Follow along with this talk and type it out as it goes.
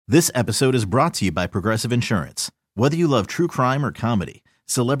This episode is brought to you by Progressive Insurance. Whether you love true crime or comedy,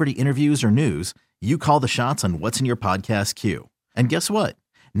 celebrity interviews or news, you call the shots on what's in your podcast queue. And guess what?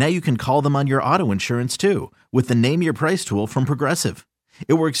 Now you can call them on your auto insurance too with the Name Your Price tool from Progressive.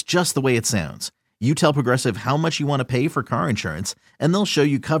 It works just the way it sounds. You tell Progressive how much you want to pay for car insurance, and they'll show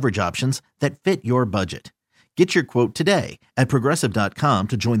you coverage options that fit your budget. Get your quote today at Progressive.com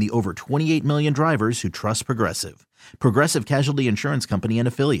to join the over 28 million drivers who trust Progressive. Progressive Casualty Insurance Company and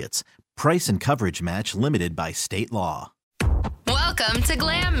Affiliates. Price and coverage match limited by state law. Welcome to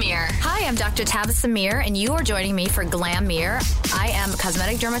Glam Mirror. Hi, I'm Dr. Tabitha Mir, and you are joining me for Glam Mirror. I am a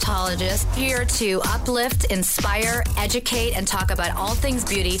cosmetic dermatologist here to uplift, inspire, educate, and talk about all things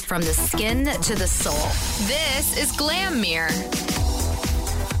beauty from the skin to the soul. This is Glam Mirror.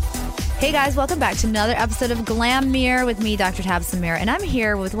 Hey guys, welcome back to another episode of Glam Mirror with me, Dr. Tabitha Mir, and I'm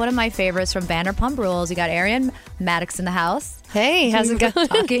here with one of my favorites from Vanderpump Rules. We got Ariana Madix in the house. Hey, how's it going?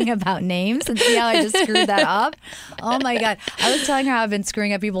 Talking about names and see how I just screwed that up. Oh my God. I was telling her how I've been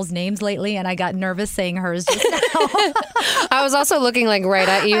screwing up people's names lately, and I got nervous saying hers just now. I was also looking like right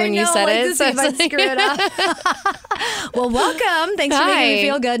at you when you said it. To see if I screw it up. Well, welcome. Thanks for making me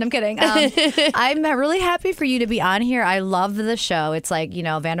feel good. I'm kidding. I'm really happy for you to be on here. I love the show. It's like, you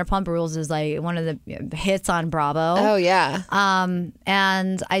know, Vanderpump Rules is like one of the hits on Bravo. Oh, yeah.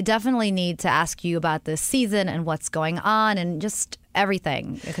 And I definitely need to ask you about this season and what's going on and just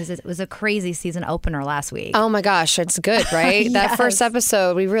everything, because it was a crazy season opener last week. Oh my gosh, it's good, right? Yes. That first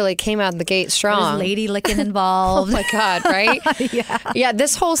episode, we really came out the gate strong. There's lady licking involved. Oh my God, right? Yeah. Yeah,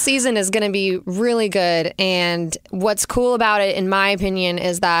 this whole season is going to be really good. And what's cool about it, in my opinion,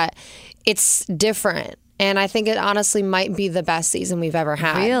 is that it's different. And I think it honestly might be the best season we've ever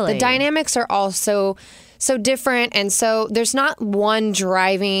had. Really? The dynamics are also so different, and so there's not one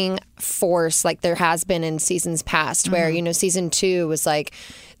driving force like there has been in seasons past, where, you know, season 2 was like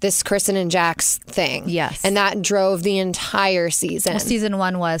this Kristen and Jax thing. Yes. And that drove the entire season. Well, season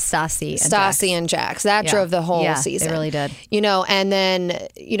 1 was Stassi and Jax. That drove the whole season. It really did. You know, and then,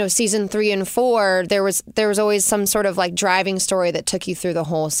 you know, season 3 and 4, there was always some sort of like driving story that took you through the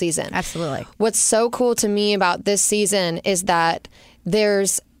whole season. Absolutely. What's so cool to me about this season is that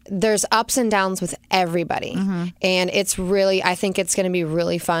there's ups and downs with everybody. And it's really, I think it's going to be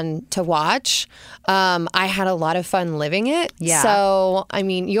really fun to watch. I had a lot of fun living it. Yeah. So, I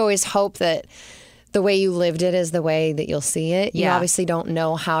mean, you always hope that the way you lived it is the way that you'll see it. You obviously don't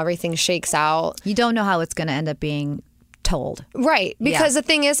know how everything shakes out. You don't know how it's going to end up being told. Right. Because the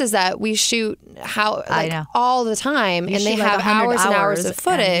thing is that we shoot all the time, and they have hours and hours of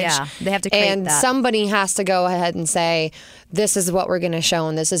footage. And, they have to create and that. Somebody has to go ahead and say, this is what we're going to show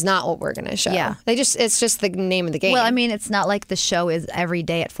and this is not what we're going to show. Yeah. It's just the name of the game. Well, I mean, it's not like the show is every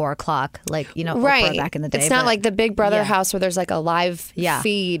day at 4 o'clock, like, you know, right. Oprah back in the day. It's not like the Big Brother house where there's like a live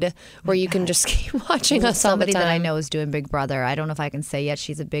feed where you can just keep watching us all the time. Somebody that I know is doing Big Brother. I don't know if I can say yet.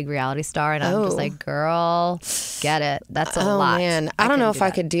 She's a big reality star, and I'm just like, girl, get it. That's a lot. Oh, man. I don't know if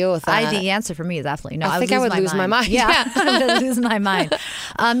I could deal with that. The answer for me is definitely no. I think I would lose my mind. Yeah, I would lose my mind.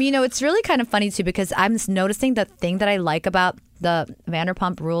 You know, it's really kind of funny, too, because I'm just noticing the thing that I like about the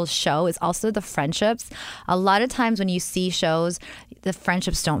Vanderpump Rules show is also the friendships. A lot of times when you see shows, the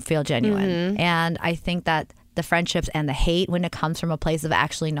friendships don't feel genuine. And I think that the friendships and the hate, when it comes from a place of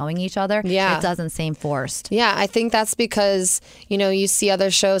actually knowing each other, it doesn't seem forced. Yeah, I think that's because, you know, you see other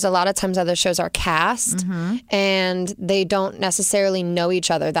shows, a lot of times other shows are cast and they don't necessarily know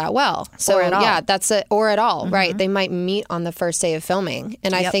each other that well. So, or at all. Yeah, that's it. Or at all, right? They might meet on the first day of filming.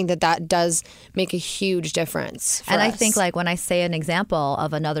 And I think that does make a huge difference for us. I think, like, when I say an example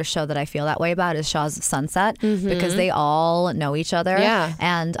of another show that I feel that way about is Shaw's Sunset, because they all know each other. Yeah.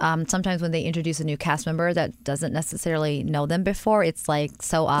 And sometimes when they introduce a new cast member that doesn't necessarily know them before, it's like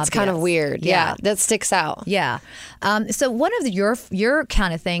so obvious. It's kind of weird. Yeah. That sticks out. Yeah. So one of your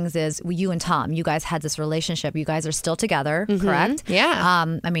kind of things is you and Tom, you guys had this relationship. You guys are still together, correct?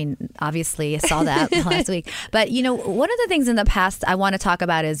 Yeah. I mean, obviously I saw that last week. But, you know, one of the things in the past I want to talk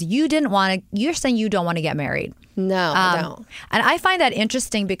about is you're saying you don't want to get married. No, I don't. And I find that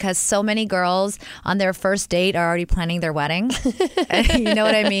interesting because so many girls on their first date are already planning their wedding. You know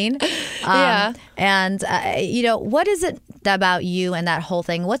what I mean? Yeah. And, you know, what is it about you and that whole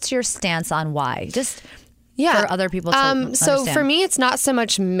thing? What's your stance on why? Just for other people to understand. So for me, it's not so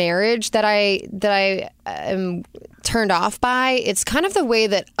much marriage that I am turned off by. It's kind of the way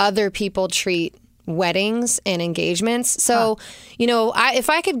that other people treat weddings and engagements. So, you know, if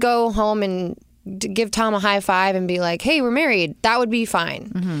I could go home and give Tom a high five and be like, hey, we're married, that would be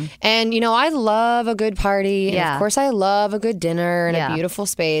fine. And, I love a good party. And of course, I love a good dinner and a beautiful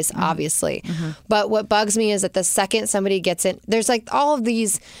space, obviously. But what bugs me is that the second somebody gets in, there's like all of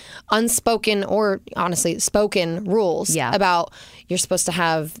these unspoken or honestly spoken rules about you're supposed to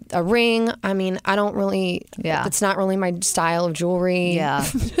have a ring. I mean, I don't really, it's not really my style of jewelry. Yeah.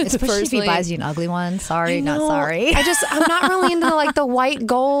 Especially if he buys you an ugly one. Sorry, not sorry. I'm not really into like the white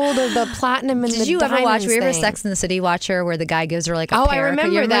gold or the platinum and Did you ever watch, were you ever Sex and the City watcher where the guy gives her like a pair? I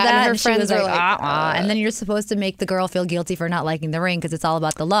remember, you that. And her and friends was are like, and then you're supposed to make the girl feel guilty for not liking the ring because it's all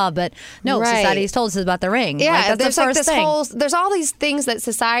about the love. But no, society's told us it's about the ring. Yeah, like, that's there's the first this thing. whole, there's all these things that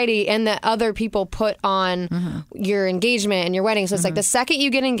society and that other people put on your engagement and your wedding. So it's like the second you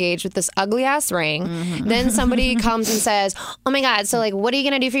get engaged with this ugly ass ring, then somebody comes and says, oh my God, so like, what are you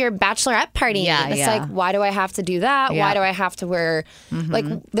going to do for your bachelorette party? And it's like, why do I have to do that? Why do I have to wear, like,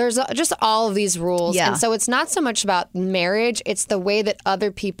 there's just all of these rules. And so it's not so much about marriage, it's the way that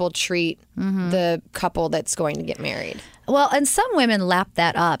other people treat the couple that's going to get married. Well, and some women lap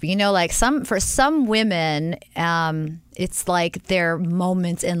that up. Like for some women, it's like their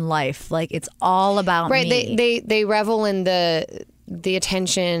moments in life. Like it's all about me. They revel in the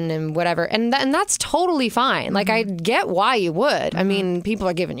attention and whatever, and that's totally fine. Like I get why you would. I mean, people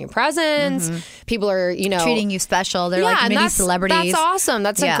are giving you presents. People are treating you special. They're like mini celebrities. That's awesome.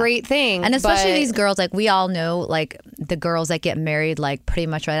 That's a great thing. And especially these girls, like we all know, like the girls that get married, like pretty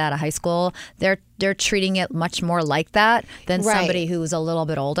much right out of high school, they're treating it much more like that than somebody who's a little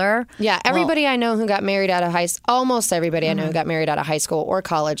bit older. Yeah, everybody I know who got married out of almost everybody I know who got married out of high school or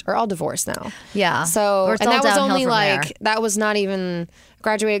college are all divorced now. Yeah. So, and that was only like, that was not even,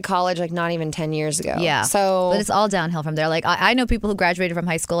 graduated college like not even 10 years ago. Yeah. So, but it's all downhill from there. Like I know people who graduated from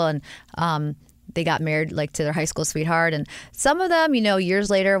high school and they got married like to their high school sweetheart, and some of them, years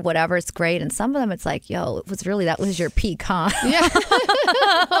later, whatever, it's great, and some of them it's like, yo, it was really, that was your peak, huh? Yeah.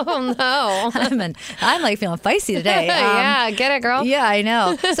 Oh no. I'm like feeling feisty today. Yeah, get it, girl. Yeah, I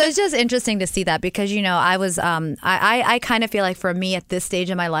know. So it's just interesting to see that because I was I kind of feel like for me at this stage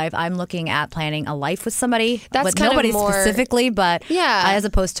in my life, I'm looking at planning a life with somebody. That's with kind nobody of more, specifically, but as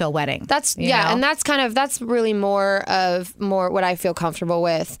opposed to a wedding. That's and that's really more what I feel comfortable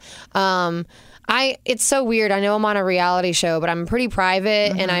with. It's so weird. I know I'm on a reality show, but I'm pretty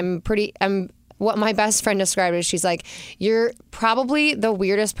private and I'm what my best friend described it, she's like, you're probably the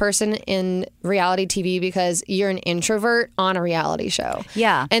weirdest person in reality TV because you're an introvert on a reality show.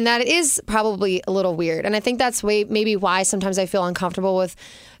 Yeah. And that is probably a little weird. And I think that's maybe why sometimes I feel uncomfortable with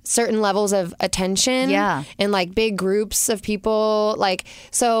certain levels of attention. Yeah. And like big groups of people. Like,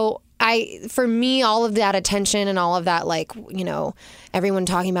 so for me, all of that attention and all of that, like, everyone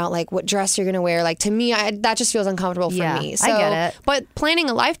talking about like what dress you're going to wear, like to me, that just feels uncomfortable for me. So, I get it. But planning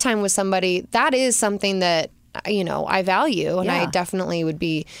a lifetime with somebody, that is something that, I value and I definitely would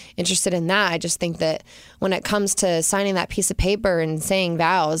be interested in that. I just think that when it comes to signing that piece of paper and saying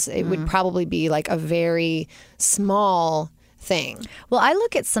vows, it would probably be like a very small thing. Well, I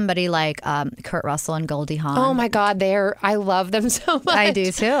look at somebody like Kurt Russell and Goldie Hawn. Oh my God, I love them so much. I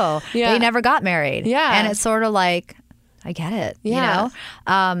do too. Yeah. They never got married. Yeah. And it's sort of like, I get it. Yeah.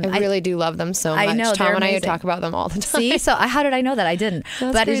 I really do love them so much. I know. Tom and I talk about them all the time. See? So how did I know that? I didn't.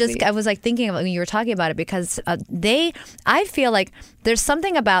 But crazy. I was like thinking about when you were talking about it because I feel like there's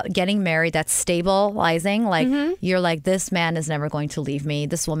something about getting married that's stabilizing. Like you're like, this man is never going to leave me.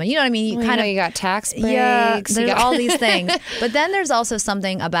 This woman, you know what I mean? You got tax breaks. Yeah, there's all these things. But then there's also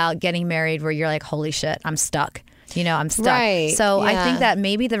something about getting married where you're like, holy shit, I'm stuck. I'm stuck. Right. So I think that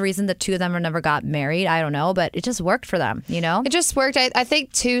maybe the reason the two of them never got married, I don't know, but it just worked for them, It just worked. I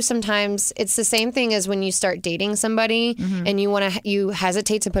think too, sometimes it's the same thing as when you start dating somebody and you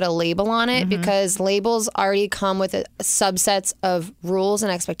hesitate to put a label on it because labels already come with subsets of rules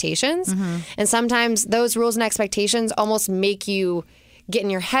and expectations. And sometimes those rules and expectations almost make you get in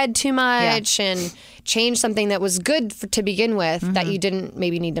your head too much and change something that was good to begin with that you didn't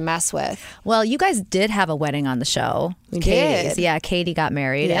maybe need to mess with. Well, you guys did have a wedding on the show. We did. Yeah, Katie got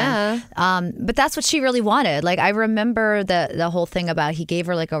married. Yeah. And, but that's what she really wanted. Like, I remember the whole thing about he gave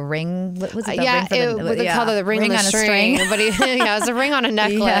her like a ring. What was it? They called it the ring on a string. But it was a ring on a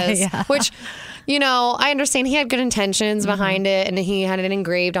necklace, which... I understand he had good intentions behind it and he had it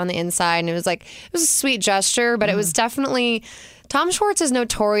engraved on the inside and it was a sweet gesture, but it was definitely... Tom Schwartz is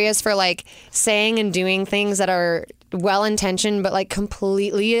notorious for like saying and doing things that are well-intentioned but like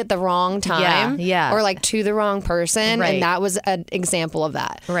completely at the wrong time or like to the wrong person, and that was an example of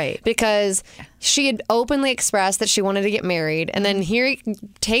that, right? Because she had openly expressed that she wanted to get married, and then here he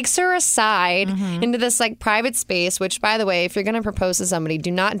takes her aside into this like private space, which, by the way, if you're going to propose to somebody, do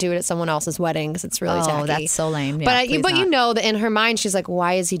not do it at someone else's wedding because it's really tacky. Oh, that's so lame. Yeah, but please not. you know that in her mind, she's like,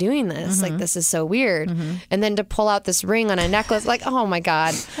 why is he doing this? Like, this is so weird. And then to pull out this ring on a necklace, like, oh my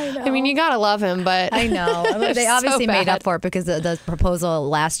God. I mean, you got to love him, but I know. They obviously so made bad. up for it because the proposal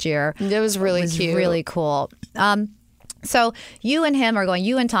last year It was really cute. really cool. So you and Tom are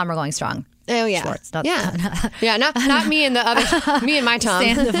going strong. Oh yeah, Schwartz, not- yeah, not me and the other, me and my Tom.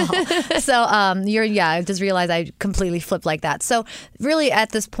 Sandoval. So I just realized I completely flipped like that. So really at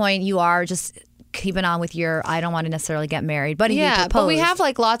this point you are just keeping on with your, I don't want to necessarily get married, but you proposed. But we have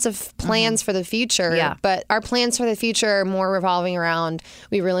like lots of plans for the future. Yeah. But our plans for the future are more revolving around,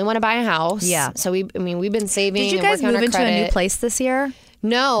 we really want to buy a house. Yeah. So we've been saving. Did you and guys working on move our into a new credit. place this year?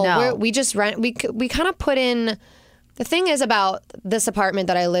 No. We just rent. We kind of put in. The thing is about this apartment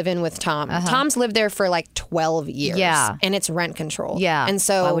that I live in with Tom. Tom's lived there for like 12 years. Yeah. And it's rent controlled. Yeah. And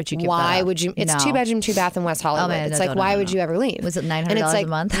so Why would you give that up? It's No. 2-bedroom, 2-bath in West Hollywood. man, it's no, like, no, why no, would no. you ever leave? Was it $900 And it's like, a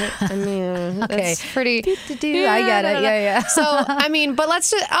month? I mean, Okay. it's pretty. I get it. Yeah. So, I mean, but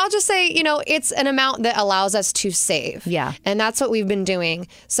I'll just say, it's an amount that allows us to save. Yeah. And that's what we've been doing.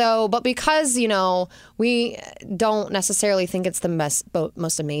 So, but because, we don't necessarily think it's the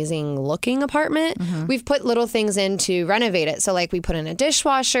most amazing looking apartment, we've put little things in to renovate it. So, like, we put in a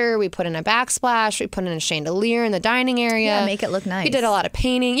dishwasher, we put in a backsplash, we put in a chandelier in the dining area. Yeah, make it look nice. We did a lot of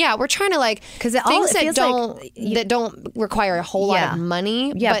painting. Yeah, we're trying to because things it that don't require a whole lot of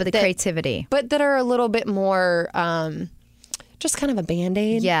money. Yeah, but the that- creativity. but that are a little bit more just kind of a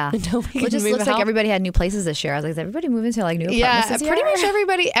Band-Aid. Yeah. until we It can just move looks like out. everybody had new places this year. I was like, is everybody moving to like new apartments Yeah, this year? pretty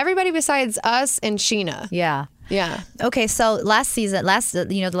much everybody besides us and Sheena. Yeah. Yeah. Okay, so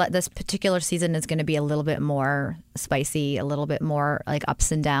this particular season is going to be a little bit more spicy, a little bit more like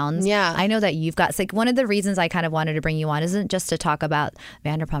ups and downs. Yeah. I know that you've got, it's like one of the reasons I kind of wanted to bring you on isn't just to talk about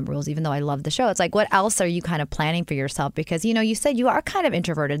Vanderpump Rules, even though I love the show. It's like, what else are you kind of planning for yourself? Because, you said you are kind of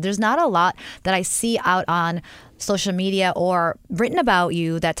introverted. There's not a lot that I see out on social media or written about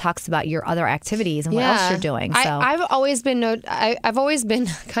you that talks about your other activities and what else you're doing. So I've always been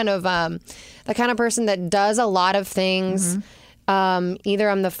kind of the kind of person that does a lot of things. Either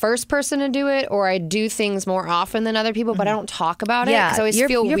I'm the first person to do it or I do things more often than other people, but I don't talk about it. Yeah, Because I always you're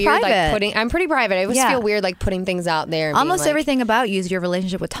feel weird private. I'm pretty private. I always Yeah. feel weird like putting things out there. And almost being like, everything about you is your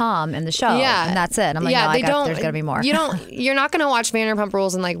relationship with Tom and the show. Yeah. And that's it. I'm like, there's got to be more. You're not going to watch Vanderpump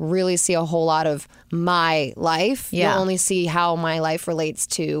Rules and like really see a whole lot of my life. Yeah. You'll only see how my life relates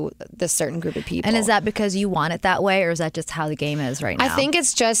to this certain group of people. And is that because you want it that way or is that just how the game is right now? I think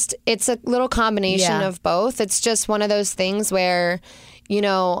it's a little combination Yeah. of both. It's just one of those things where,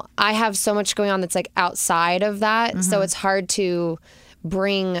 I have so much going on that's like outside of that. So it's hard to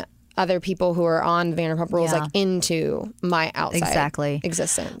bring other people who are on Vanderpump Rules like into my outside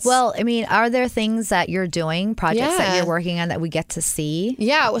existence. Well, I mean, are there things that you're doing, projects that you're working on that we get to see?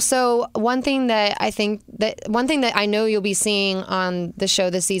 Yeah. So one thing that I know you'll be seeing on the show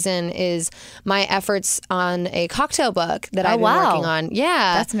this season is my efforts on a cocktail book that I've been working on.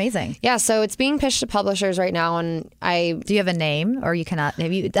 Yeah. That's amazing. Yeah. So it's being pitched to publishers right now, and Do you have a name or you cannot? That's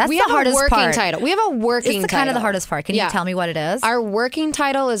we the have hardest a working part. title. We have a working It's title. kind of the hardest part. Can you tell me what it is? Our working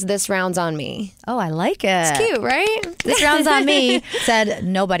title is This Round's on Me. Oh, I like it. It's cute, right? This round's on me, said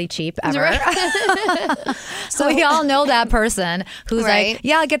nobody cheap ever. So we all know that person who's Right. like,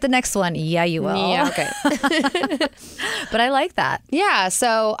 yeah, I'll get the next one. Yeah, you will. Yeah, okay. But I like that. Yeah,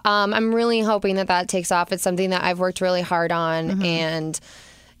 so I'm really hoping that takes off. It's something that I've worked really hard on. And,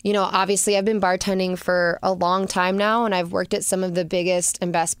 obviously I've been bartending for a long time now, and I've worked at some of the biggest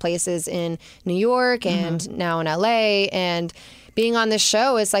and best places in New York and now in LA. And being on this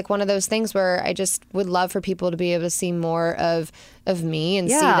show is like one of those things where I just would love for people to be able to see more of me and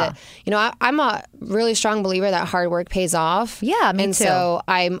see that, I'm a really strong believer that hard work pays off. Yeah, me and too. so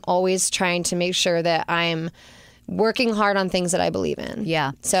I'm always trying to make sure that I'm working hard on things that I believe in.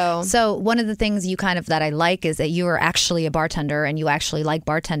 Yeah. So one of the things you that I like is that you are actually a bartender and you actually like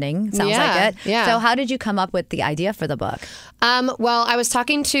bartending. Sounds like it. Yeah. So how did you come up with the idea for the book? Well, I was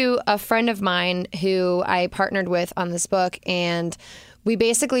talking to a friend of mine who I partnered with on this book, and we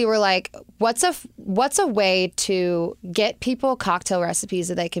basically were like, what's a way to get people cocktail recipes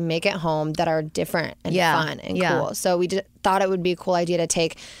that they can make at home that are different and fun and cool. So we thought it would be a cool idea to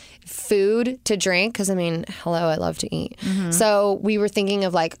take food to drink, because hello, I love to eat. So we were thinking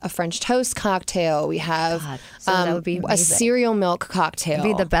of like a French toast cocktail. We have So that would be a amazing. cereal milk cocktail.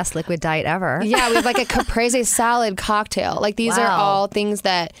 It'd be the best liquid diet ever. Yeah, we have like a caprese salad cocktail. Like these are Wow. all things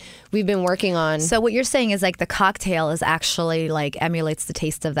that we've been working on. So what you're saying is like the cocktail is actually like emulates the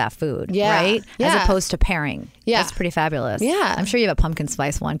taste of that food, Yeah. right? Yeah. As opposed to pairing. Yeah. That's pretty fabulous. Yeah. I'm sure you have a pumpkin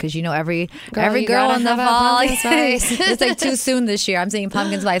spice one because you know every you girl gotta in the have a fall. pumpkin spice. It's like too soon this year. I'm saying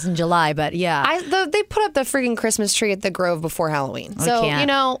pumpkin spice in July, but yeah. They put up the freaking Christmas tree at the Grove before Halloween. So, can't. you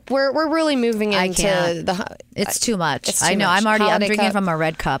know, we're really moving I into can't. the... It's too much. It's too I know. much. I'm Holiday drinking cup. from a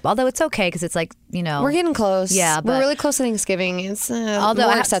red cup. Although it's okay because it's like, you know. We're getting close. Yeah, we're but- really close to Thanksgiving. It's Although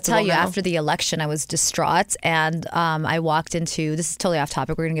more I have to acceptable tell you, now. after the election, I was distraught, and I walked into. This is totally off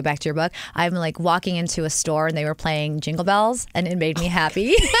topic. We're gonna get back to your book. I'm like walking into a store, and they were playing Jingle Bells, and it made me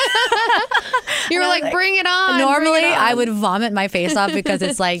happy. You were like, bring it on. Normally, bring it on. I would vomit my face off because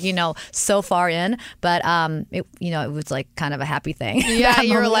it's like, you know, so far in, but it was like kind of a happy thing. Yeah, That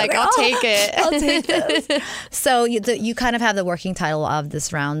you were moment, like, I'll take it. I'll take this. So you kind of have the working title of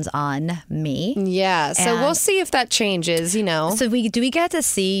this round's on me. Yeah, so And- we'll see if that changes, you know. So do we get to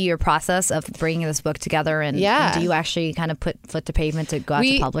see your process of bringing this book together, and, Yeah. and do you actually kind of put foot to pavement to go out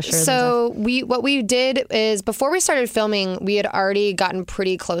to publishers? and stuff? So what we did is before we started filming, we had already gotten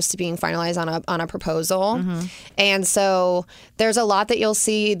pretty close to being finalized on a proposal, Mm-hmm. and so there's a lot that you'll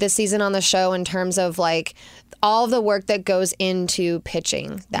see this season on the show in terms of like all of the work that goes into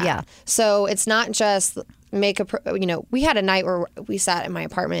pitching that. Yeah. So it's not just we had a night where we sat in my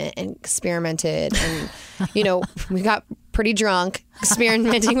apartment and experimented and, we got pretty drunk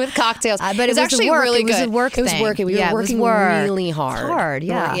experimenting with cocktails. But it was actually work. really It was good. a work It was thing. working. We Yeah, were it was working work. really hard. It's hard,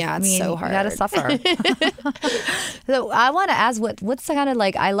 yeah. Yeah, it's so hard. You gotta suffer. So I want to ask, what's the kind of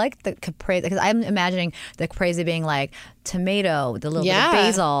like? I like the caprese because I'm imagining the caprese being like tomato, the little bit of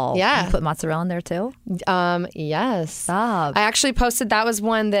basil. Yeah. You put mozzarella in there too. Yes. Stop. I actually posted. That was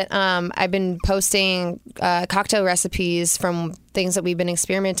one that I've been posting cocktail recipes from things that we've been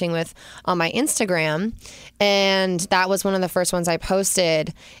experimenting with on my Instagram, and that was one of the first ones I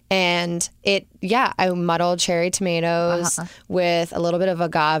posted. And I muddled cherry tomatoes with a little bit of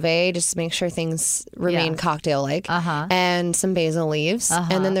agave just to make sure things remain cocktail-like, and some basil leaves,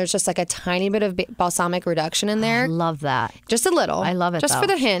 and then there's just like a tiny bit of balsamic reduction in there. I love that. Just a little. I love it, just though. for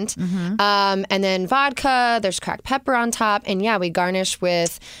the hint. And then vodka, there's cracked pepper on top. And we garnish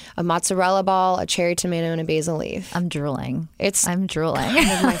with a mozzarella ball, a cherry tomato, and a basil leaf. I'm drooling. I'm drooling. kind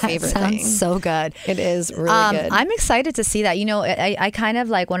of my favorite Sounds thing. so good. It is really good. I'm excited to see that. I kind of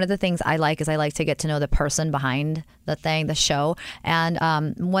like, one of the things I like is I like to get to know the person behind the show. And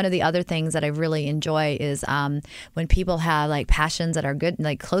one of the other things that I really enjoy is when people have like passions that are good,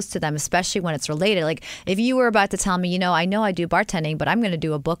 like close to them, especially when it's related. Like if you were about to tell me, I know I do bartending, but I'm going to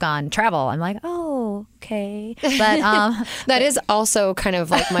do a book on travel. I'm like, oh, okay. But that is also kind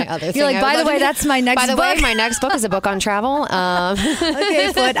of like my other thing. you're like, by the way, that's my next book. By the way, my next book is a book on travel.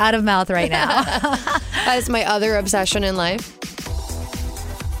 Okay, foot out of mouth right now. That is my other obsession in life.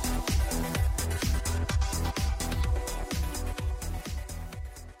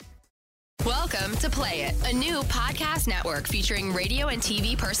 Welcome to Play It, a new podcast network featuring radio and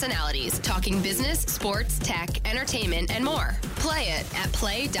TV personalities talking business, sports, tech, entertainment, and more. Play it at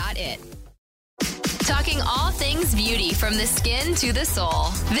play.it. Talking all things beauty from the skin to the soul.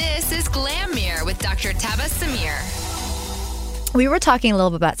 This is Glam Mirror with Dr. Tabas Samir. We were talking a little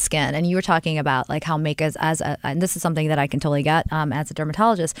bit about skin, and you were talking about like how makeup, and this is something that I can totally get as a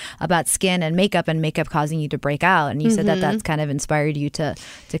dermatologist, about skin and makeup causing you to break out. And you said that that's kind of inspired you to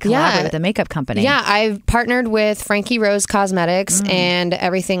collaborate with a makeup company. Yeah, I've partnered with Frankie Rose Cosmetics, and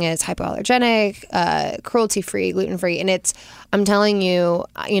everything is hypoallergenic, cruelty-free, gluten-free, and I'm telling you,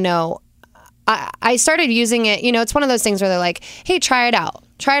 I started using it. It's one of those things where they're like, hey, try it out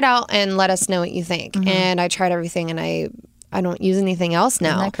and let us know what you think. And I tried everything, and I don't use anything else now.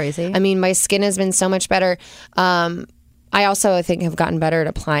 Isn't that crazy? I mean, my skin has been so much better. I also, I think, have gotten better at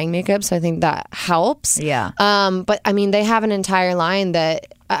applying makeup, so I think that helps. Yeah. But I mean, they have an entire line that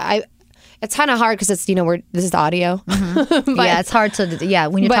it's kind of hard because it's, this is audio. But, yeah, it's hard to,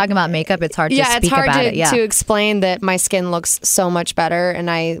 when you're talking about makeup, it's hard to speak it's hard about it. Yeah. to explain that my skin looks so much better, and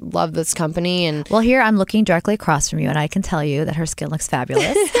I love this company. And Well, here I'm looking directly across from you, and I can tell you that her skin looks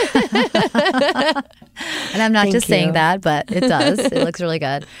fabulous. And I'm not just saying that, but it does. It looks really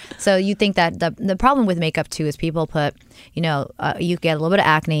good. So you think that the problem with makeup too is people put, you get a little bit of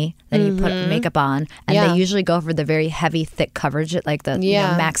acne, then you put makeup on, and they usually go for the very heavy, thick coverage, like the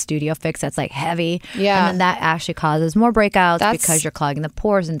Max Studio Fix that's like heavy. Yeah. And then that actually causes more breakouts because you're clogging the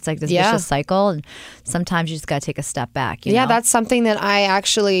pores, and it's like this vicious cycle. And sometimes you just got to take a step back. You know? that's something that I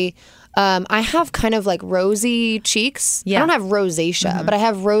actually I have kind of like rosy cheeks. Yeah. I don't have rosacea, but I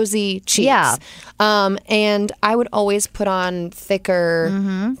have rosy cheeks. Yeah. And I would always put on thicker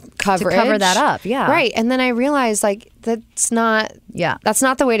coverage. To cover that up, yeah. Right. And then I realized like that's not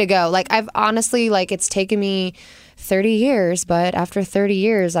the way to go. Like I've honestly, like it's taken me 30 years, but after 30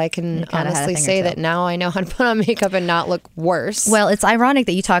 years, I can honestly say that now I know how to put on makeup and not look worse. Well, it's ironic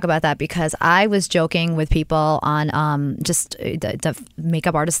that you talk about that because I was joking with people on just the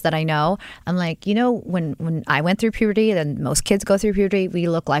makeup artists that I know. I'm like, you know, when I went through puberty, and most kids go through puberty, we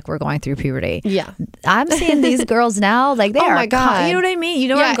look like we're going through puberty. Yeah. I'm seeing these girls now, like they are. My God. You know what I mean? You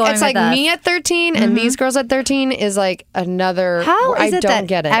know where I'm going it's with like me at 13 and these girls at 13 is like another. How is it that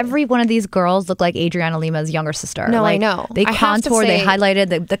get it. every one of these girls look like Adriana Lima's younger sister? No, like, I know. They contoured, they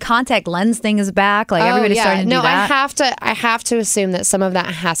highlighted, the contact lens thing is back. Like everybody's starting to do that. I have to assume that some of that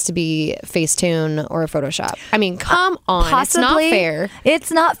has to be Facetune or Photoshop. I mean, come on. Possibly. It's not fair.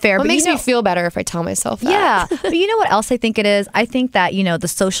 It's not fair. It makes me feel better if I tell myself that. Yeah. But you know what else I think it is? I think that, you know, the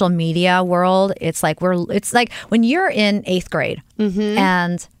social media world, it's like when you're in 8th grade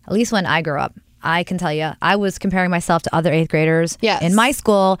and at least when I grew up, I can tell you, I was comparing myself to other 8th graders in my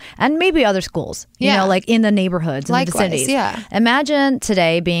school and maybe other schools, you know, like in the neighborhoods, in the vicinities. Yeah. Imagine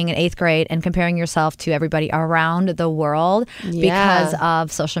today being in 8th grade and comparing yourself to everybody around the world because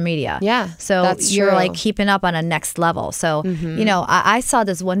of social media. Yeah. So that's you're true. like keeping up on a next level. So, you know, I saw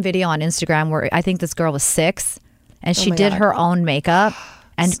this one video on Instagram where I think this girl was 6 and she did her own makeup.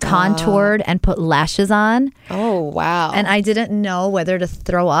 And contoured and put lashes on. Oh, wow. And I didn't know whether to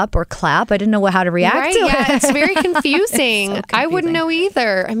throw up or clap. I didn't know how to react to it. It's very confusing. So I wouldn't know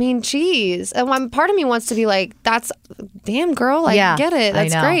either. I mean, geez. And part of me wants to be like, that's, damn girl, I get it.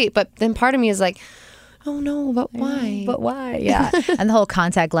 That's great. But then part of me is like, oh no, but why? But why? Yeah. And the whole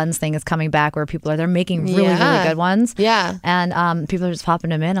contact lens thing is coming back where they're making really, really good ones. Yeah. And people are just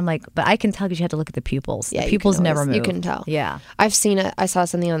popping them in. I'm like, but I can tell because you have to look at the pupils. Yeah, the pupils never move. You can tell. Yeah. I've seen it. I saw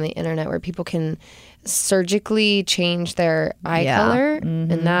something on the internet where people can surgically change their eye color,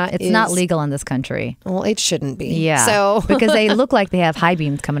 and it's not legal in this country. Well, it shouldn't be. Yeah, so because they look like they have high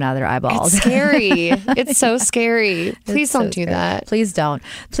beams coming out of their eyeballs. It's scary. It's so scary. Please don't do that. Please don't.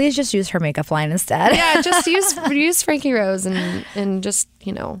 Please just use her makeup line instead. Yeah, just use Frankie Rose and just,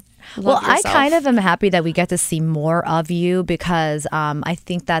 you know. Well, yourself. I kind of am happy that we get to see more of you because I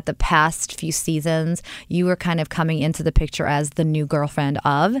think that the past few seasons, you were kind of coming into the picture as the new girlfriend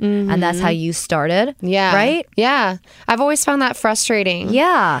of, and that's how you started. Yeah. Right? Yeah. I've always found that frustrating.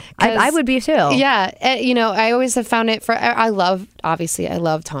 Yeah. I would be too. Yeah. You know, I always have found it I love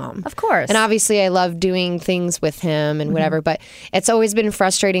Tom. Of course. And obviously I love doing things with him and whatever, but it's always been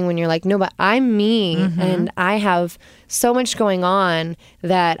frustrating when you're like, no, but I'm me and I have so much going on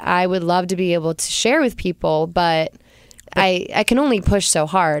that I would love to be able to share with people, but I can only push so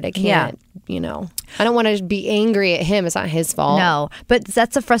hard. I can't, you know. I don't want to be angry at him. It's not his fault. No, but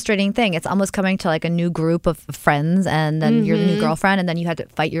that's a frustrating thing. It's almost coming to like a new group of friends, and then you're the new girlfriend, and then you had to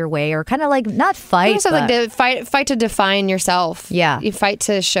fight your way, or kind of like not fight, but like fight to define yourself. Yeah, you fight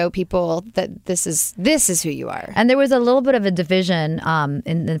to show people that this is who you are. And there was a little bit of a division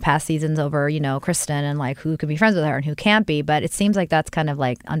in the past seasons over, you know, Kristen and like who could be friends with her and who can't be. But it seems like that's kind of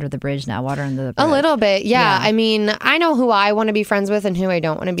like under the bridge now, water under the bridge. A little bit, yeah. I mean, I know who I want to be friends with and who I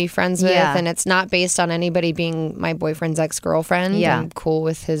don't want to be friends with, and it's not based on anybody being my boyfriend's ex-girlfriend. Yeah. I'm cool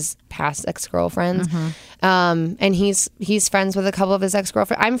with his past ex-girlfriends. And he's friends with a couple of his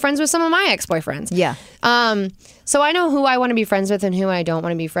ex-girlfriends. I'm friends with some of my ex-boyfriends. Yeah. So I know who I want to be friends with and who I don't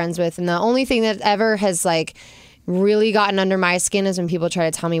want to be friends with. And the only thing that ever has like really gotten under my skin is when people try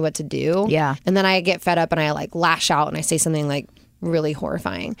to tell me what to do. Yeah. And then I get fed up and I like lash out and I say something like really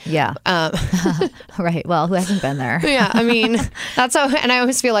horrifying. Yeah. Right. Well, who hasn't been there? Yeah. I mean, that's how, and I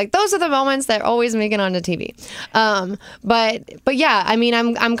always feel like those are the moments that always make it onto TV. But yeah, I mean,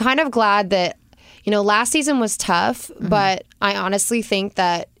 I'm kind of glad that, you know, last season was tough, but I honestly think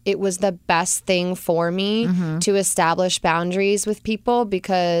that it was the best thing for me to establish boundaries with people,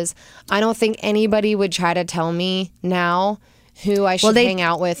 because I don't think anybody would try to tell me now who I should hang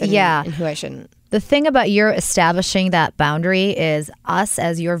out with and who I shouldn't. The thing about your establishing that boundary is us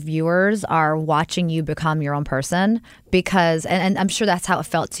as your viewers are watching you become your own person, because, and I'm sure that's how it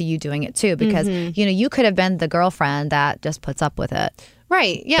felt to you doing it too, because, you know, you could have been the girlfriend that just puts up with it.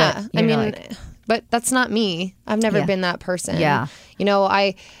 Right. Yeah. I mean, but that's not me. I've never been that person. Yeah. You know,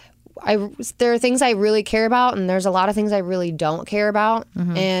 there are things I really care about, and there's a lot of things I really don't care about.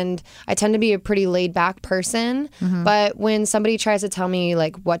 And I tend to be a pretty laid back person. But when somebody tries to tell me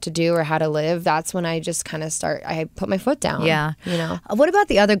like what to do or how to live, that's when I just kind of I put my foot down. Yeah. You know. What about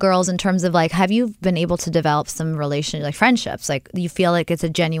the other girls in terms of like, have you been able to develop some like friendships? Like, you feel like it's a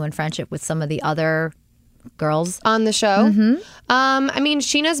genuine friendship with some of the other girls on the show? I mean,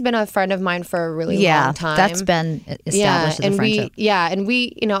 Sheena's been a friend of mine for a really long time. That's been established as a friendship.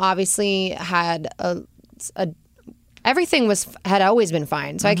 We you know, obviously had everything had always been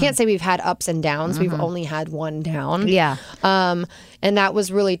fine. So I can't say we've had ups and downs. We've only had one down. Yeah. And that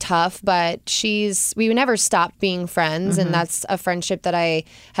was really tough, but we never stopped being friends. And that's a friendship that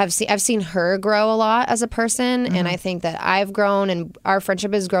I've seen her grow a lot as a person. And I think that I've grown, and our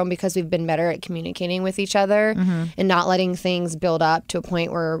friendship has grown because we've been better at communicating with each other and not letting things build up to a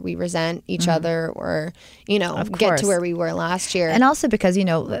point where we resent each other or, you know, get to where we were last year. And also because, you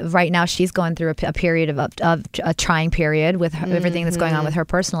know, right now she's going through a period of a trying period with everything that's going on with her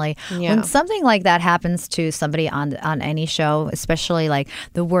personally. When something like that happens to somebody on any show, especially like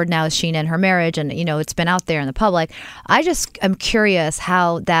the word now is Sheena and her marriage, and you know, it's been out there in the public, I just am curious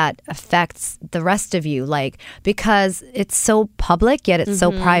how that affects the rest of you, like, because it's so public yet it's so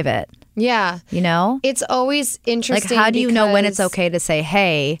private. Yeah. You know? It's always interesting. Like, how do you know when it's okay to say,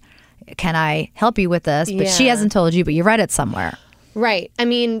 hey, can I help you with this? But she hasn't told you, but you read it somewhere. Right. I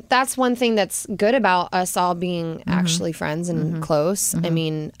mean, that's one thing that's good about us all being actually friends and close. I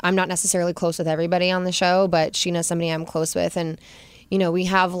mean, I'm not necessarily close with everybody on the show, but Sheena's somebody I'm close with. And, you know, we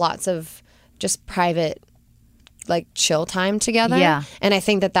have lots of just private, like, chill time together. Yeah. And I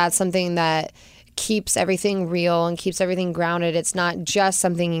think that that's something that keeps everything real and keeps everything grounded. It's not just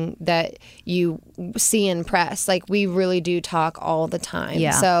something that you see in press. Like, we really do talk all the time.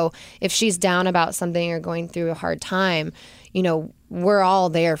 Yeah. So if she's down about something or going through a hard time, you know, we're all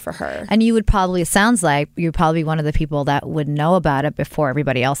there for her. And you would probably, it sounds like you're probably one of the people that would know about it before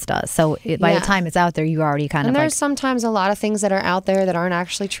everybody else does. So by the time it's out there, you already kind and of there's sometimes a lot of things that are out there that aren't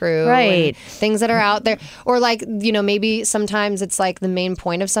actually true. Right. Things that are out there. Or like, you know, maybe sometimes it's like the main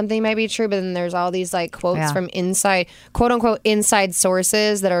point of something might be true, but then there's all these like quotes from inside, quote unquote, inside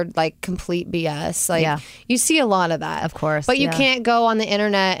sources that are like complete BS. Like you see a lot of that. Of course. But you can't go on the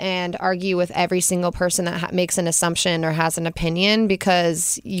internet and argue with every single person that makes an assumption or has an opinion,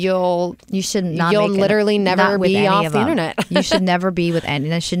 because you'll literally never be off the internet. You should never be with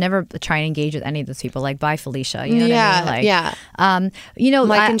any. You should never try and engage with any of those people. Like, bye, Felicia. You know what I mean? Like, you know,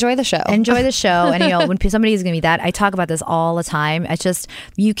 like, enjoy the show. Enjoy the show. And you know, when somebody is going to be that, I talk about this all the time. It's just,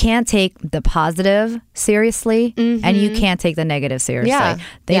 you can't take the positive seriously, and you can't take the negative seriously. Yeah.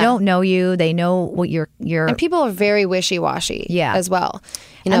 They don't know you. They know what you're. And people are very wishy-washy. As well.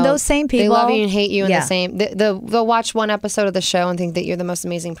 You know, and those same people, they love you and hate you in the same. They'll watch one episode of the show and think that you're the most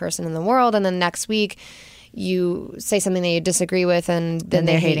amazing person in the world, and then next week you say something that you disagree with, and then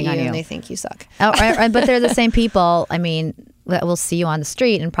they're hating on you and they think you suck. But they're the same people. I mean, that will see you on the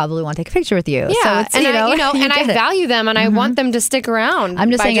street and probably want to take a picture with you. Yeah, so it's, and I value them, and I want them to stick around.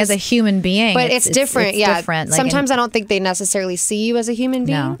 I'm just saying, as a human being, but it's different. It's different. Like, sometimes I don't think they necessarily see you as a human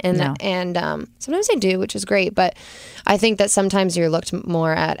being, and sometimes they do, which is great. But I think that sometimes you're looked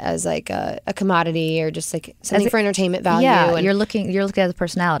more at as like a commodity, or just like something for entertainment value. Yeah, and you're looking at the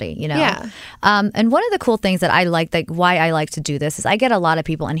personality, you know. Yeah. And one of the cool things that I like why I like to do this is I get a lot of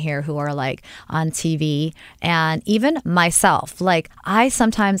people in here who are like on TV, and even myself. Like, I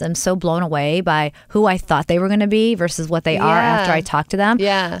sometimes am so blown away by who I thought they were going to be versus what they are after I talk to them.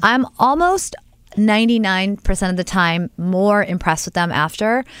 Yeah. I'm almost 99% of the time more impressed with them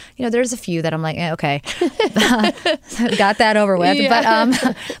after. You know, there's a few that I'm like, okay, got that over with.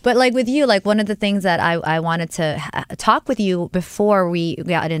 But like with you, like one of the things that I wanted to talk with you before we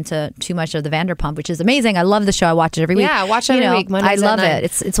got into too much of the Vanderpump, which is amazing. I love the show. I watch it every week. Yeah, watch it every week. Mondays I love at 9.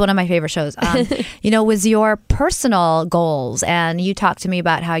 it. It's one of my favorite shows. You know, was your personal goals, and you talked to me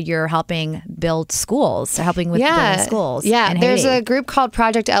about how you're helping build schools, helping with building schools. Yeah, in there's Haiti. a group called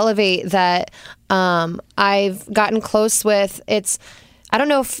Project Elevate that I've gotten close with. I don't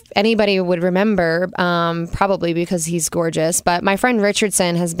know if anybody would remember, probably because he's gorgeous, but my friend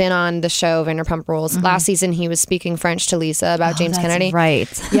Richardson has been on the show Vanderpump Rules. Last season, he was speaking French to Lisa about James Kennedy. Right.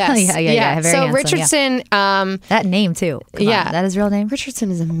 Yes. yeah. Very so handsome, Richardson... that name, too. Come on, that is real name?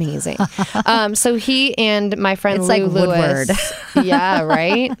 Richardson is amazing. So he and my friend it's Lou like Lewis... Woodward. Yeah,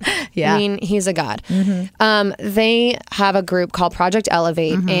 right? Yeah. I mean, he's a god. They have a group called Project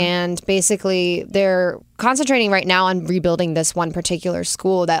Elevate, and basically they're concentrating right now on rebuilding this one particular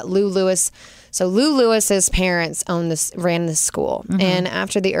school that Lou Lewis's parents ran this school. And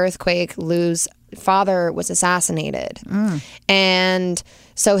after the earthquake, Lou's father was assassinated. And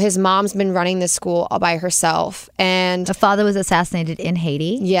so his mom's been running this school all by herself. And the father was assassinated in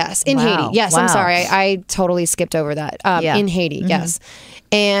Haiti? Yes, in Haiti. Yes, I'm sorry. I totally skipped over that. In Haiti, yes.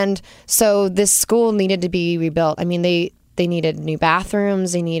 And so this school needed to be rebuilt. I mean, they needed new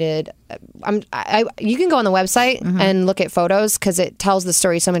bathrooms. They needed. You can go on the website and look at photos because it tells the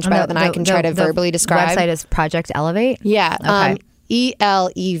story so much better than I can try to verbally describe. The website is Project Elevate? Yeah. Okay.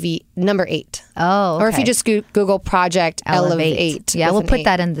 ELEV number 8. Oh, okay. Or if you just Google Project Elevate. Yeah, we'll put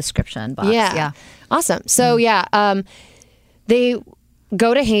that in the description box. Yeah. Awesome. So they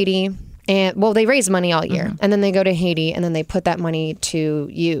go to Haiti. And they raise money all year, and then they go to Haiti, and then they put that money to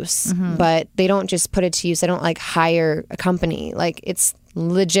use. But they don't just put it to use. They don't like hire a company. Like it's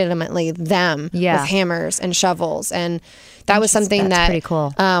legitimately them with hammers and shovels. And that was something that's pretty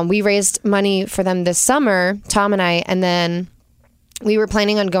cool. We raised money for them this summer, Tom and I, and then we were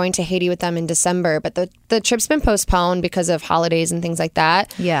planning on going to Haiti with them in December, but the trip's been postponed because of holidays and things like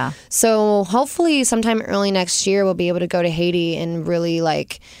that. Yeah. So hopefully sometime early next year we'll be able to go to Haiti and really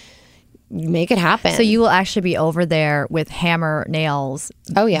make it happen. So you will actually be over there with hammer, nails.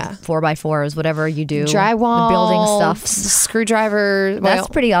 Oh yeah, 4x4s, whatever you do. Drywall, the building stuff, screwdriver. That's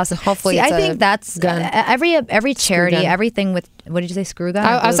pretty awesome. Hopefully, I think that's gun. Every charity, everything with. What did you say? Screw gun?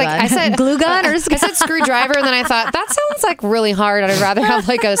 I was like, I said glue gun or I said screwdriver, and then I thought that sounds like really hard. I'd rather have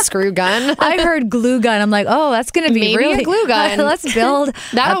like a screw gun. I heard glue gun. I'm like, oh, that's going to be maybe really a glue gun. Let's build.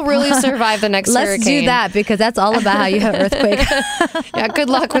 That'll really survive the next hurricane. Let's do that because that's all about how you have earthquake. Yeah, good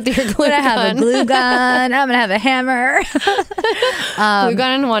luck with your glue gun. I'm gonna have a glue gun. I'm gonna have a hammer. Glue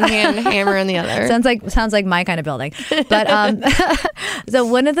gun in one hand, hammer in the other. Sounds like my kind of building. But so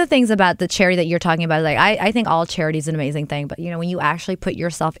one of the things about the charity that you're talking about, like I think all charity is an amazing thing, but when you actually put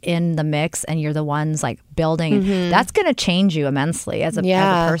yourself in the mix and you're the ones like building, that's going to change you immensely as a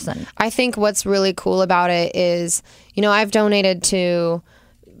person. I think what's really cool about it is, I've donated to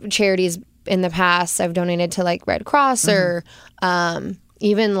charities in the past. I've donated to like Red Cross or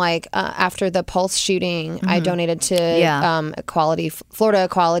even like after the Pulse shooting, I donated to Florida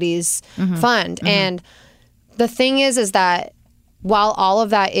Equality's fund. And the thing is that while all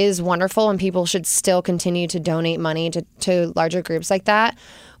of that is wonderful and people should still continue to donate money to larger groups like that,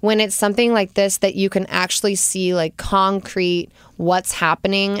 when it's something like this that you can actually see like concrete what's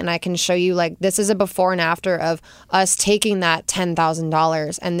happening, and I can show you like this is a before and after of us taking that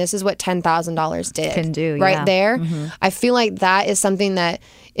 $10,000 and this is what $10,000 did. Can do, right there. I feel like that is something that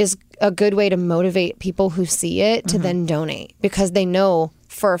is a good way to motivate people who see it to then donate because they know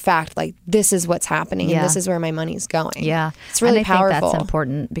for a fact, like this is what's happening and this is where my money's going. Yeah. It's really powerful. I think that's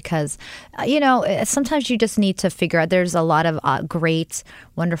important because, sometimes you just need to figure out there's a lot of great,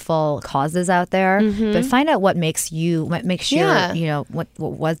 wonderful causes out there, but find out what makes your, what trying to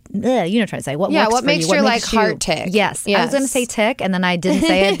say, what works what for makes you, your like heart tick. Yes. I was going to say tick and then I didn't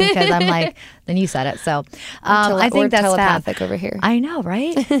say it because I'm like, then you said it. So I think that's telepathic fab. over here. I know,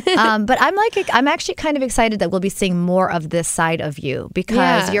 right? But I'm actually kind of excited that we'll be seeing more of this side of you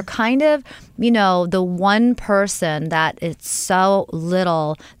because you're kind of, the one person that it's so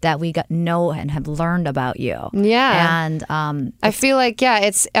little that we know and have learned about you. Yeah. And I feel like,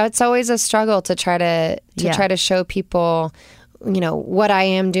 it's always a struggle to try to show people, what I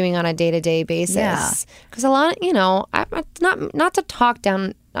am doing on a day-to-day basis. Yeah. Because a lot, not to talk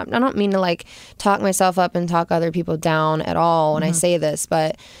down, I don't mean to like talk myself up and talk other people down at all when I say this,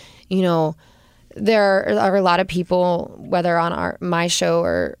 but, there are a lot of people, whether on my show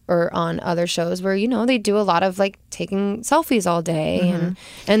or on other shows, where they do a lot of like taking selfies all day,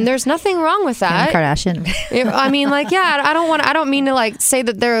 and there's nothing wrong with that. Kim Kardashian. I mean, like, I don't mean to like say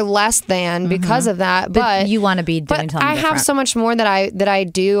that they're less than because of that, but you want to be doing something I different. have so much more that I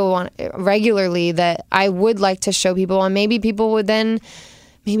do regularly that I would like to show people, and maybe people would then.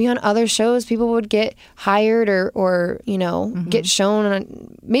 Maybe on other shows, people would get hired or get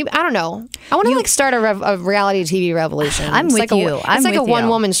shown. Maybe, I don't know. I want to like start a reality TV revolution. I'm with you. It's like a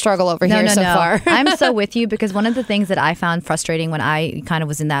one-woman struggle over here so far. I'm so with you because one of the things that I found frustrating when I kind of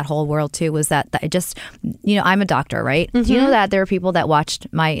was in that whole world too was that it just, I'm a doctor, right? Do you know that there are people that watched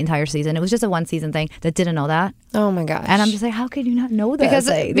my entire season? It was just a one-season thing that didn't know that. Oh my gosh! And I'm just like, how could you not know that? Because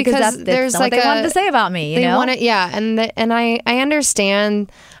there's like what they wanted to say about me. They want it, and I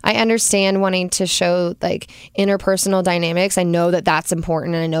understand. I understand wanting to show like interpersonal dynamics. I know that that's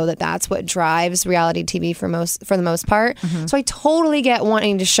important, and I know that that's what drives reality TV for the most part. So I totally get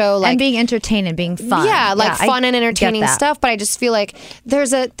wanting to show like and being entertaining, and being fun. Yeah, like fun and entertaining stuff. But I just feel like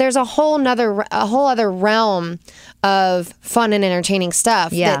there's a whole other realm of fun and entertaining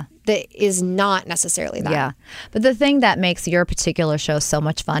stuff. Yeah. that is not necessarily that. Yeah. But the thing that makes your particular show so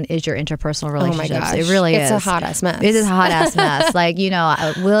much fun is your interpersonal relationships. Oh my gosh. It really is. It's a hot ass mess. It is a hot ass mess. Like,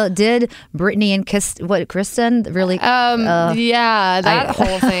 did Brittany and Kristen really? That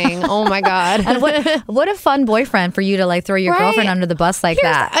whole thing. Oh my God. And what a fun boyfriend for you to like throw your girlfriend under the bus like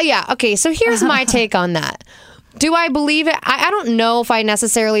that. Okay. So here's my take on that. Do I believe it? I don't know if I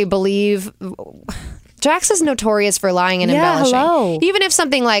necessarily believe. Jax is notorious for lying and embellishing. Hello. Even if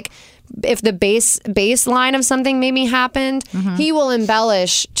something like, if the baseline of something maybe happened, he will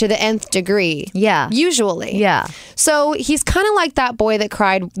embellish to the nth degree. Yeah. Usually. Yeah. So he's kind of like that boy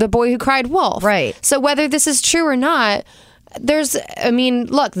the boy who cried wolf. Right. So whether this is true or not,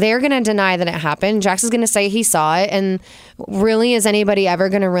 look, they're going to deny that it happened. Jax is going to say he saw it. And really, is anybody ever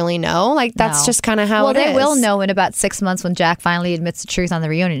going to really know? Like, that's just kind of how it is. Well, they will know in about 6 months when Jack finally admits the truth on the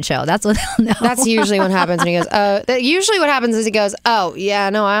reunion show. That's when they'll know. That's usually what happens. And he goes, usually what happens is he goes, oh, yeah,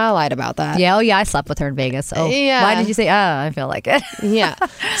 no, I lied about that. Yeah, I slept with her in Vegas. Oh, yeah. Why did you say, I feel like it? Yeah.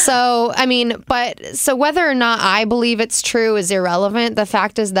 So, so whether or not I believe it's true is irrelevant. The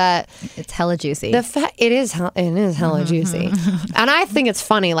fact is that it's hella juicy. It is hella juicy. And I think it's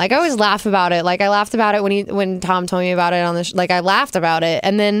funny. Like, I always laugh about it. Like, I laughed about it when Tom told me about it on the like, I laughed about it.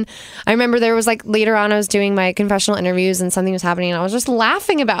 And then I remember there was like later on I was doing my confessional interviews and something was happening and I was just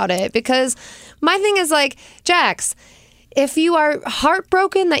laughing about it because my thing is like, Jax, if you are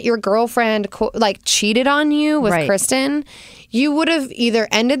heartbroken that your girlfriend cheated on you with Kristen, you would have either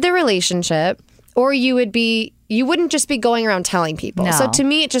ended the relationship or you wouldn't just be going around telling people. No. So to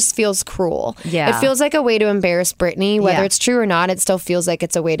me, it just feels cruel. Yeah. It feels like a way to embarrass Brittany. Whether it's true or not, it still feels like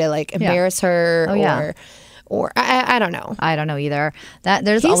it's a way to like embarrass her or I don't know. I don't know either.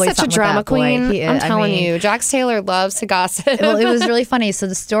 He's always such a drama queen. I'm telling you, Jax Taylor loves to gossip. Well, it was really funny. So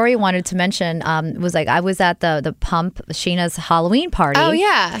the story I wanted to mention was like I was at the Pump Sheena's Halloween party. Oh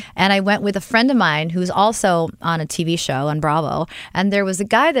yeah, and I went with a friend of mine who's also on a TV show on Bravo, and there was a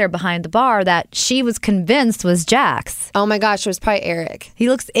guy there behind the bar that she was convinced was Jax. Oh my gosh, it was probably Eric. He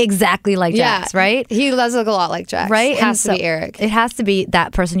looks exactly like Jax, right? He does look a lot like Jax. Right? It has to be Eric. It has to be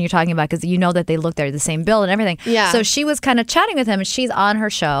that person you're talking about because you know that they look they're the same build and everything. Yeah. So she was kind of chatting with him and she's on her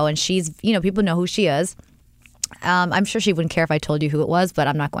show and she's, people know who she is. I'm sure she wouldn't care if I told you who it was, but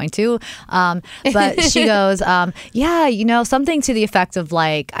I'm not going to. But she goes, something to the effect of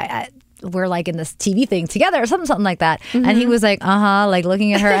like, we're like in this TV thing together or something like that. Mm-hmm. And he was like, like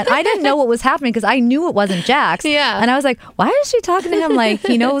looking at her. And I didn't know what was happening because I knew it wasn't Jax. Yeah. And I was like, why is she talking to him like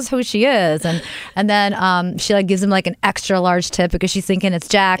he knows who she is? And then she like gives him like an extra large tip because she's thinking it's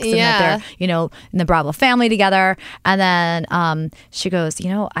Jax and that they're, in the Bravo family together. And then she goes,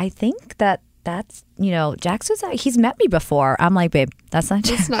 I think that's Jax was he's met me before. I'm like, babe, that's not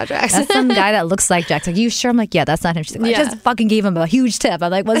Jax. It's not Jax. That's some guy that looks like Jax. Like, you sure? I'm like, yeah, that's not him. She's like, I just fucking gave him a huge tip. I'm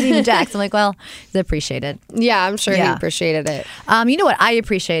like, wasn't even Jax. I'm like, well, he's appreciated. Yeah, I'm sure he appreciated it. You know what I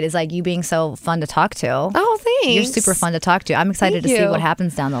appreciate is like you being so fun to talk to. Oh, thanks. You're super fun to talk to. I'm excited to see what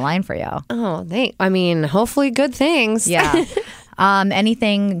happens down the line for you. Oh, thanks. I mean, hopefully good things. Yeah.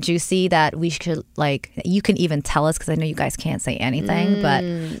 Anything juicy that we should you can even tell us because I know you guys can't say anything, but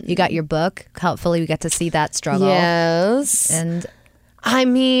you got your book. Hopefully we get to see that struggle. Yes. And I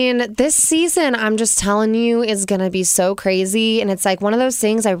mean, this season, I'm just telling you, is going to be so crazy. And it's like one of those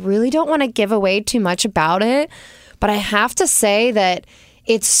things I really don't want to give away too much about it. But I have to say that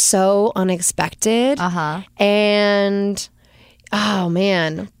it's so unexpected. And, oh,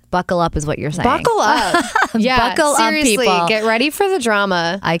 man. Buckle up is what you're saying. Buckle up. Yeah, Buckle seriously, up, people. Get ready for the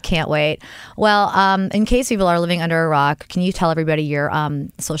drama. I can't wait. Well, in case people are living under a rock, can you tell everybody your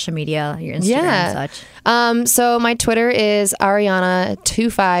social media, your Instagram and such? So my Twitter is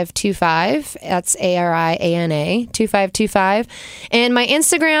Ariana2525. That's Ariana 2525. And my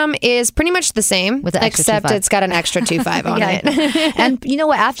Instagram is pretty much the same, except 25. it's got an extra 25 on it. And you know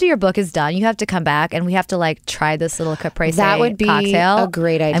what? After your book is done, you have to come back and we have to try this little caprese That would be cocktail. a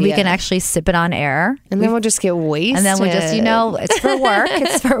great idea. And we can actually sip it on air. And then we'll just get wasted. And then we'll just, it's for work.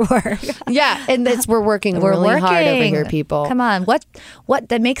 It's for work. Yeah. And we're working really hard over here, people. Come on. What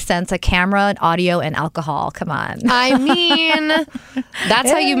that makes sense? A camera, an audio, and alcohol. Come on. I mean,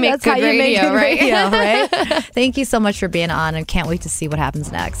 that's how you make good radio, right? Thank you so much for being on and can't wait to see what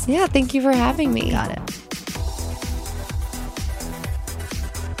happens next. Yeah. Thank you for having me. Got it.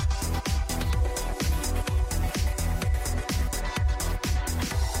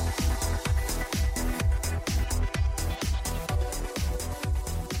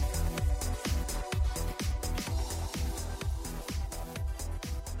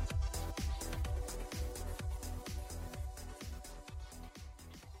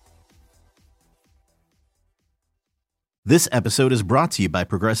 This episode is brought to you by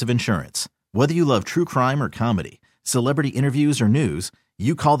Progressive Insurance. Whether you love true crime or comedy, celebrity interviews or news,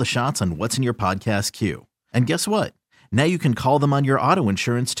 you call the shots on what's in your podcast queue. And guess what? Now you can call them on your auto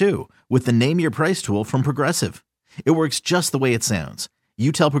insurance too with the Name Your Price tool from Progressive. It works just the way it sounds.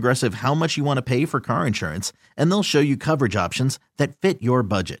 You tell Progressive how much you want to pay for car insurance, and they'll show you coverage options that fit your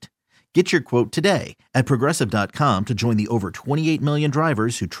budget. Get your quote today at Progressive.com to join the over 28 million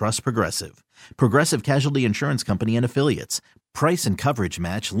drivers who trust Progressive. Progressive Casualty Insurance Company and Affiliates. Price and coverage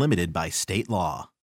match limited by state law.